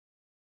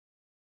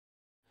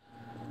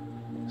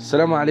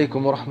السلام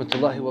عليكم ورحمة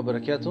الله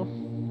وبركاته.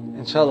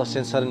 إن شاء الله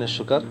سنسارنا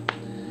الشكر.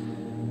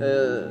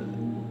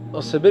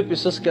 Osebep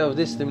isoske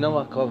avdestim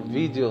namakav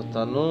video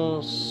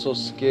tano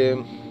soske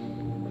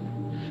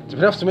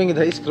Теправ менги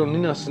да искрено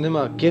нина се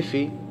нема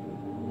кефи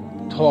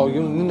тоа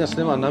нина се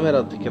нема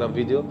намера да кера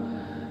видео.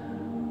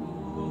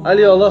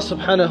 Али Allah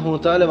subhanahu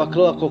wa ta'ala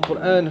вакло ко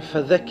Кур'ан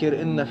фадзакир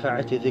ин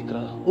нафa'ati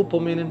dhikra.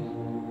 Упоменен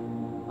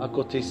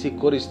ако ти си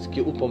корист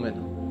ки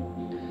упомена.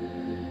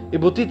 И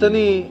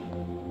бутитани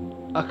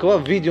аква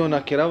видео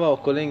на керава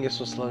околенге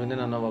со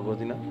славенена Нова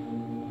Година.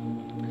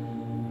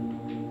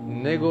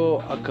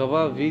 Него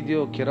аква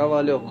видео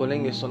керавале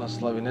околенге со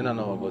наславенена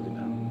Нова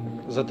Година.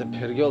 Зате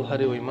пергел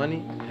хари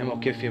уимани хемо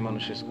кефи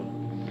манушеско.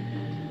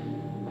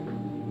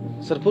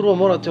 Сар прво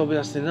морате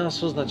објаснина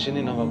со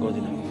значени Нова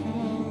Година.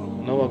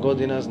 Нова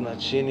Година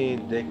значени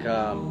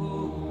дека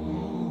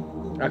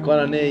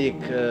аквана не е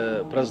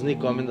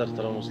празник амендар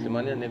таро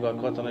муслиманија, него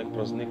аквата не е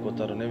празник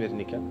таро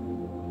неверника.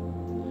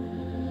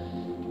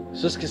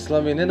 Суски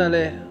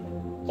славененале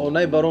о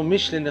најбаро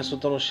мишлене со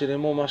тоно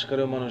ширемо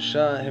машкаре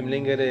мануша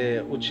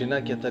хемлингере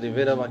учинакја тари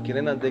верава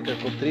кирена дека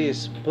ко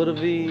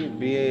 31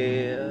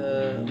 бие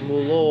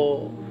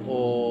муло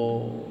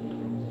о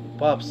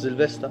пап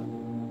Силвеста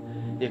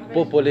ек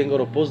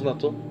пополенгоро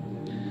познато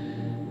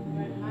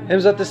хем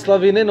зате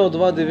славенено од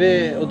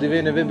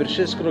 2 неве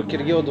биршескро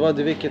кирге од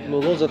 2 кет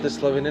муло зате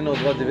славенено од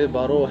 2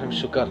 баро хем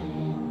шукар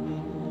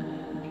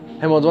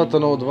хем од 2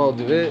 од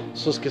 2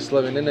 суски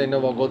славенена и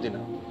Нова Година.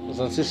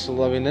 Занси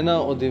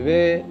славенена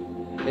одиве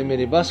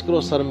емери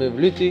баскро сарме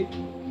влити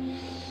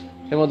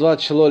емо два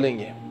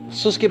челоленге.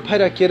 Суски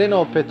пайра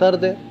керена о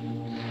петарде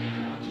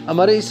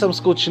амаре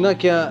исамско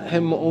учинакја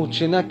хем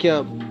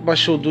учинакја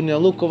башо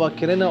дуњалукова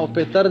керена о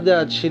петарде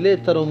а чиле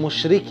таро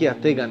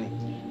мушрикија тегани.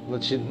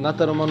 Значи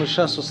натаро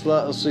мануша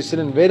со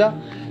исилен вера,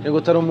 него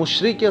таро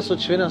мушрикија со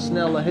чвена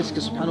сне Аллахески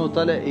субхану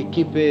таала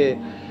екипе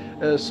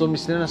со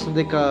мислена сум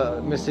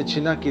дека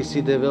месечинаки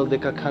си девел,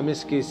 дека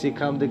камески си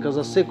кам, дека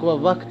за секова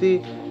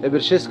вакти е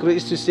бершескро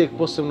исто си ек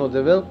посебно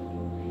девел.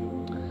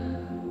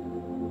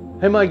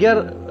 Хема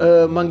гер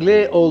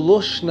мангле о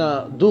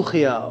лошна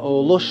духија,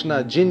 о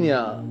лошна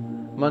джинја,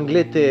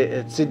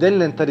 манглете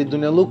циденлен тари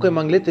дуњалуко и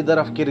манглете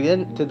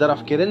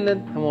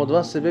даравкеренлен, хема од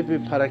вас себепи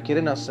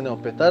паракерена се не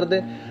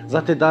опетарде,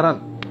 за те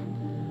даран.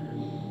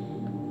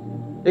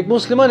 Ек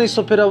муслимани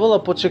со перавала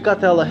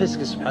почекате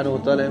Аллахески субхану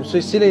таала хем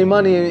со силе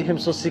имани хем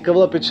со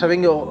сикавала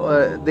печавенге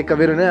дека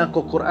веруеа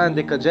ко Кур'ан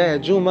дека џаја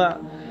џума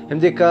хем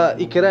дека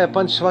и кераја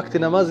панч вакти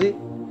намази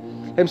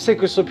хем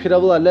секој со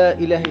перавала ла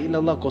илаха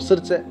илlallah ко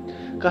срце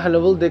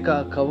кахалавул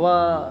дека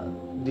кава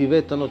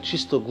диветано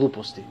чисто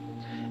глупости.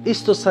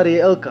 Исто сари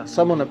елка,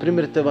 само на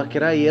пример те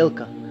вакера и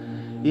елка.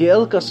 И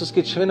елка со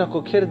скечвена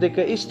ко кер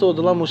дека исто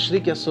одла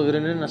мушрикја со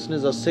веренена сне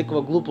за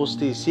секва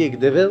глупости и сиек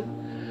девел.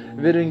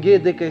 Верунге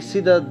дека е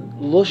сида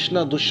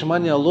лошна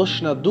душманија,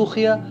 лошна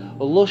духија,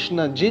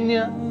 лошна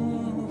джинја,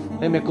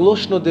 емек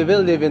лошно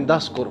девел е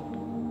вендаскоро.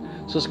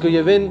 Со кој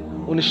е вен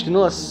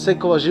уништинила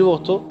секова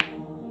живото,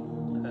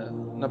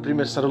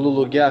 например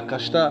сарлулогија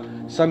кашта,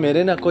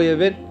 самерена кој е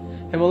вен,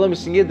 емала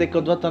мислинге дека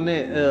од двата не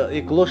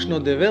е лошно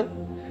девел,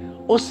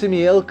 осим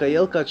и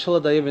елка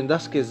чела да е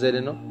вендаске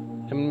зелено,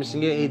 ем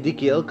мислинге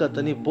дики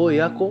елката ни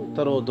појако,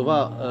 таро од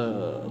два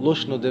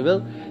лошно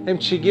девел, ем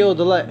чиге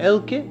одала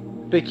елке,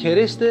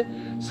 пекересте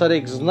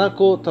сарек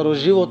знако таро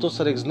живото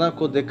сарек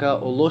знако дека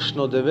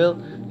лошно девел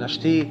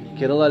нашти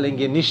керала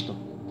ленге ништо.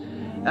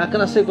 Ака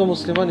на секој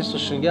муслимани со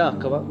шунгја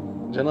акава,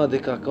 жена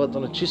дека акавата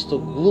на чисто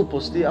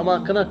глупости,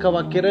 ама ака на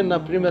кава керен на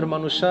пример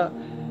мануша,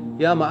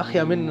 јама ахи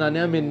амен на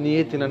неамен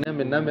ниети на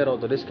неамен намера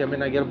од реска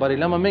амен агер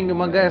барилама менге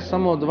магаја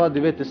само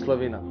 2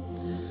 славина.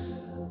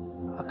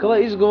 Акава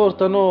изговор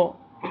тано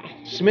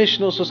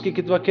смешно со ски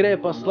китва кере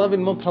па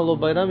славин мо прало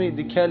байрами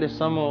дикеле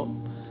само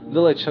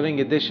Дела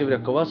чавенге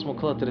дешевре ко вас, му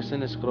кала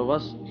тресене скро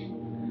вас.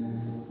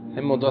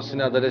 Емо два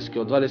сина далески,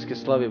 од валески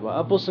славива.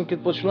 А после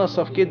кет почнала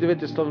савке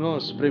 9 славино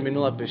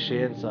спреминула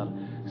пешеенцар.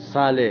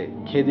 Сале,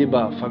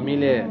 кедиба,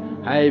 фамилие,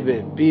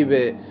 хајбе,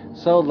 пибе,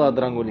 саудла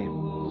дрангуни.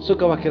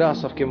 Сука вакира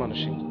савке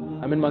мануши.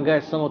 Амен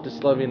мангај само те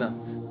славина.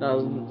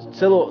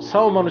 Цело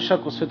само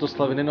манушако свето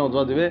славинена од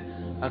 2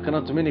 а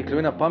канато мени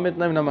кривена памет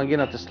на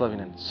мангената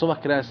славинен. Со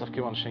вакира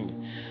савке манушенги.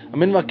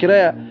 Амен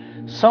вакира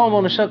само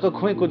манушака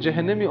кој ко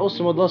џехенеми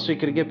осим од ласо и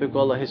кригепе ко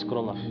Аллах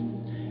искролафи.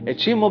 Е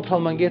чим опрал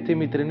мангете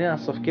ми тренеа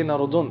савке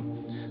народон.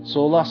 Со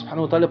Аллах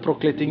субхану таала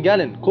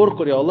проклетингален.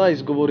 Коркори Аллах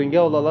изговоринга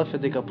Аллах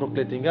дека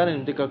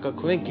проклетингален дека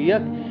каковен ки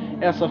јак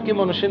е савке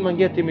манушен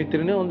мангете ми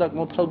тренеа ондак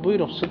мо прал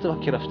бујро соте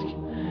вакирафти.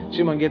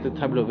 Чи мангете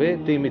таблове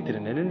те ми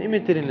тренелен и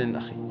ми тренелен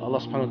ахи.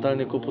 Аллах субхану таала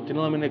неко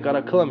потинала мене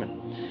кара каламен.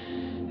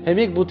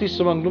 Хемек бути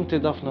со мангнум те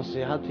даф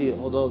насихати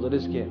од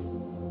резке.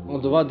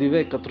 Од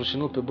 2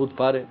 катрошинул пе буд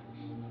паре.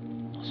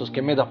 Со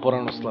скеме да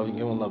порано слави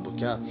гемон на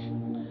букја.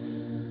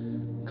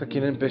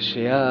 Какинен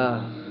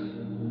пешеја,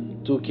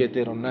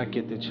 тукете,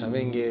 ронакете,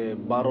 чавенге,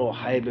 баро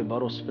хајбе,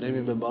 баро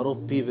спремибе, баро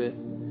пиве.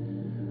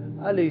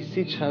 Али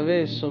си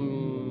чаве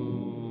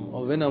сом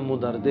овена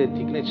мударде,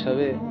 тикне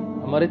чаве,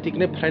 амаре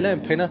тикне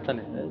прајлаем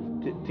пенатане.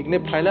 تكني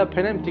بحالا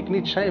بينام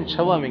تكني شايم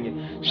شوامينج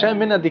شايم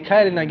منا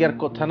ديكايل ناجر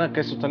كوتانا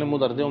كيسو تاني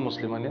مودر ديو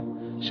مسلمانيا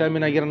شايم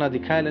منا غيرنا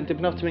ديكايل انت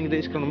بنفت من ده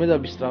اسكنو ميدا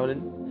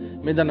بيستراولن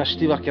ميدا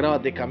نشتي وكرا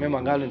ديكا ميما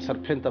قالن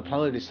سربنتا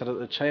بحال دي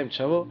شايم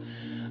شاو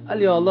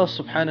قال يا الله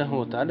سبحانه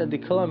وتعالى دي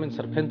كلام من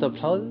سربنتا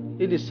بحال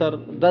اللي صار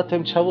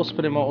داتم شاو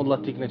سبريما الله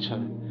تكني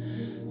شاو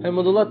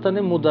هم دولا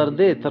تاني مودر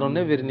دي ترى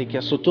نفرني كيا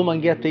سوتو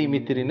مانجا تي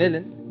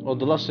مترينلن او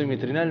دولا سو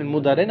مترينلن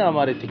مودرنا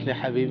اماري تكني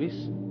حبيبيس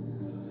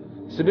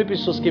سبب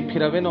يسوس كي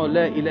بيرافينو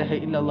لا اله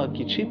الا الله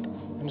كي تشيب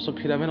همسو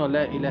بيرافينو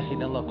لا اله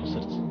الا الله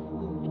كسرت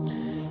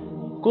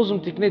كوزم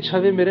تكنيت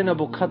شافي ميرنا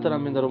بو خطر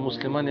من در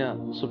مسلمانيا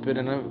سو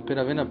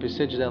بيرافينا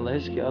بيسجد الله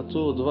اسكي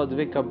اتو دوا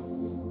دويكا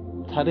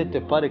ثاريت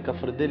پاري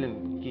كفردلن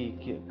كي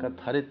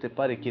ثاريت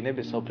پاري كي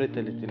نبي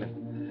سوبريتلتين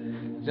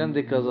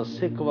جاندي كازا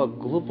سيكوا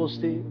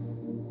глупости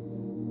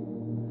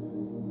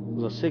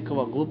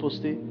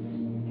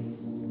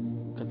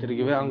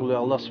Катергиве Англия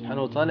Аллах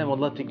Субхану Та'аля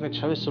Аллах тикнет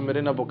шави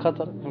сумерена бо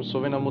катар хем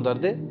совена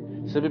мударде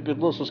себе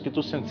пидло сос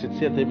киту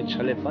сенсиция би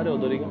чале паре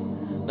одорига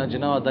на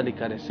джинава дали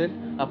каресел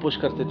а пош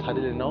карте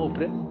тхариле на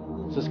опре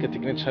сос ке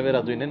тикнет шави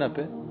радуине на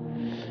пе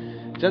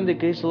Джанде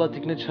ке Аллах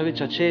тикнет шави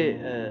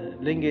чаче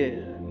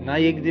ленге на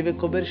ек диве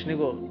коберш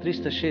него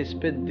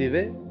 365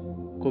 диве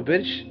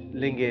коберш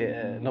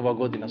ленге Нова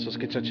Година сос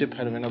ке чаче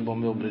пхарвена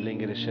бомбе обре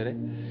ленге решере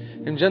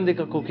Hem jande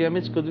ka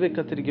kokiyamets kodve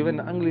katergiven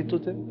angli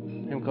tute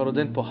hem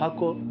karoden po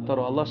hako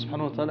taro Allah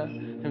subhanahu wa ta'ala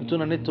hem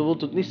tuna netto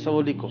voltut nissa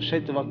voliko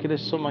shayte vakile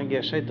so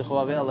mangia shayte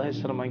khwave Allah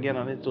esra mangia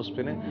na netto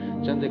spine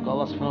jande ka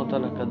Allah subhanahu wa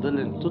ta'ala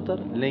kadelen tutar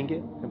lenge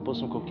hem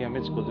posum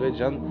kokiyamets kodve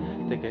jan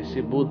te kai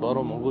si bud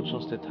baro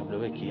mogućnost te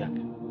tableve kijak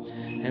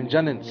hem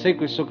janen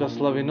seko isoka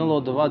slavinulo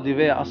dva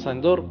dive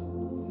asandor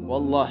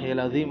wallahi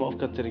alazim of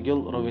katergil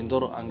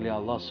rovindor angli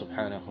Allah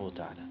subhanahu wa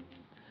ta'ala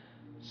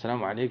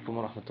Assalamu alaikum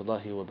wa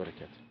rahmatullahi wa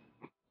barakatuh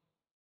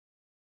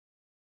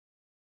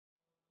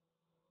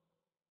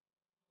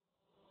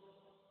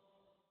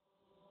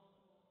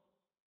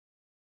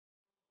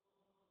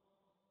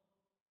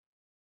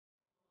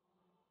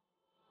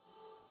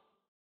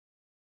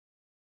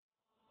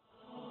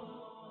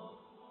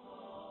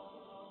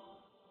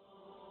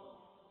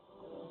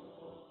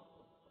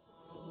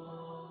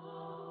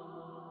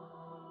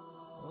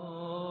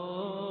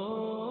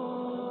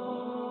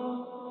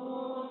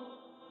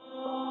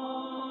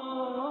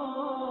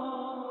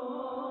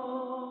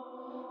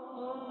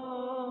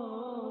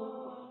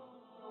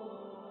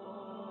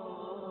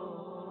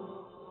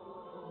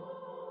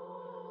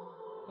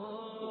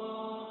Oh